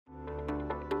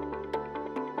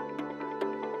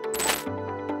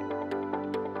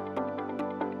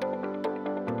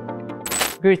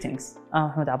Greetings, I'm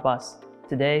Ahmed Abbas.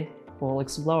 Today, we will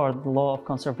explore the law of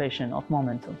conservation of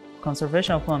momentum.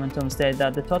 Conservation of momentum states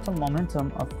that the total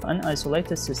momentum of an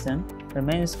isolated system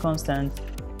remains constant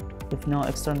if no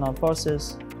external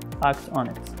forces act on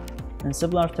it. In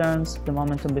simpler terms, the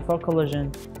momentum before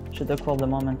collision should equal the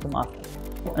momentum after.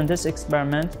 And this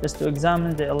experiment is to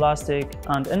examine the elastic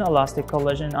and inelastic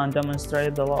collision and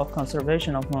demonstrate the law of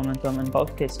conservation of momentum in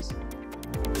both cases.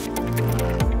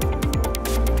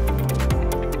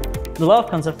 The law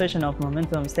of conservation of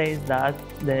momentum states that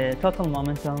the total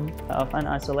momentum of an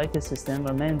isolated system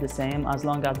remains the same as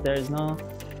long as there is no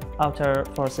outer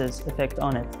forces effect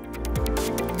on it.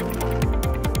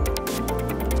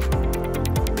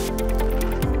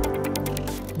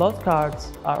 Both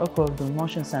cards are equipped with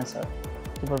motion sensor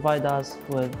to provide us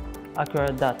with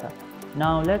accurate data.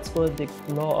 Now let's put the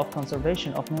law of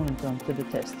conservation of momentum to the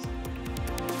test.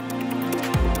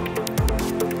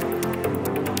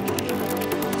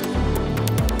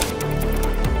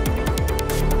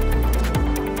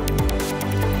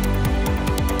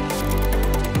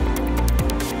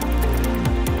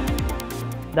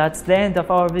 That's the end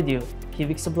of our video. Keep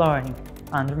exploring,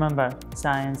 and remember,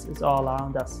 science is all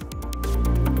around us.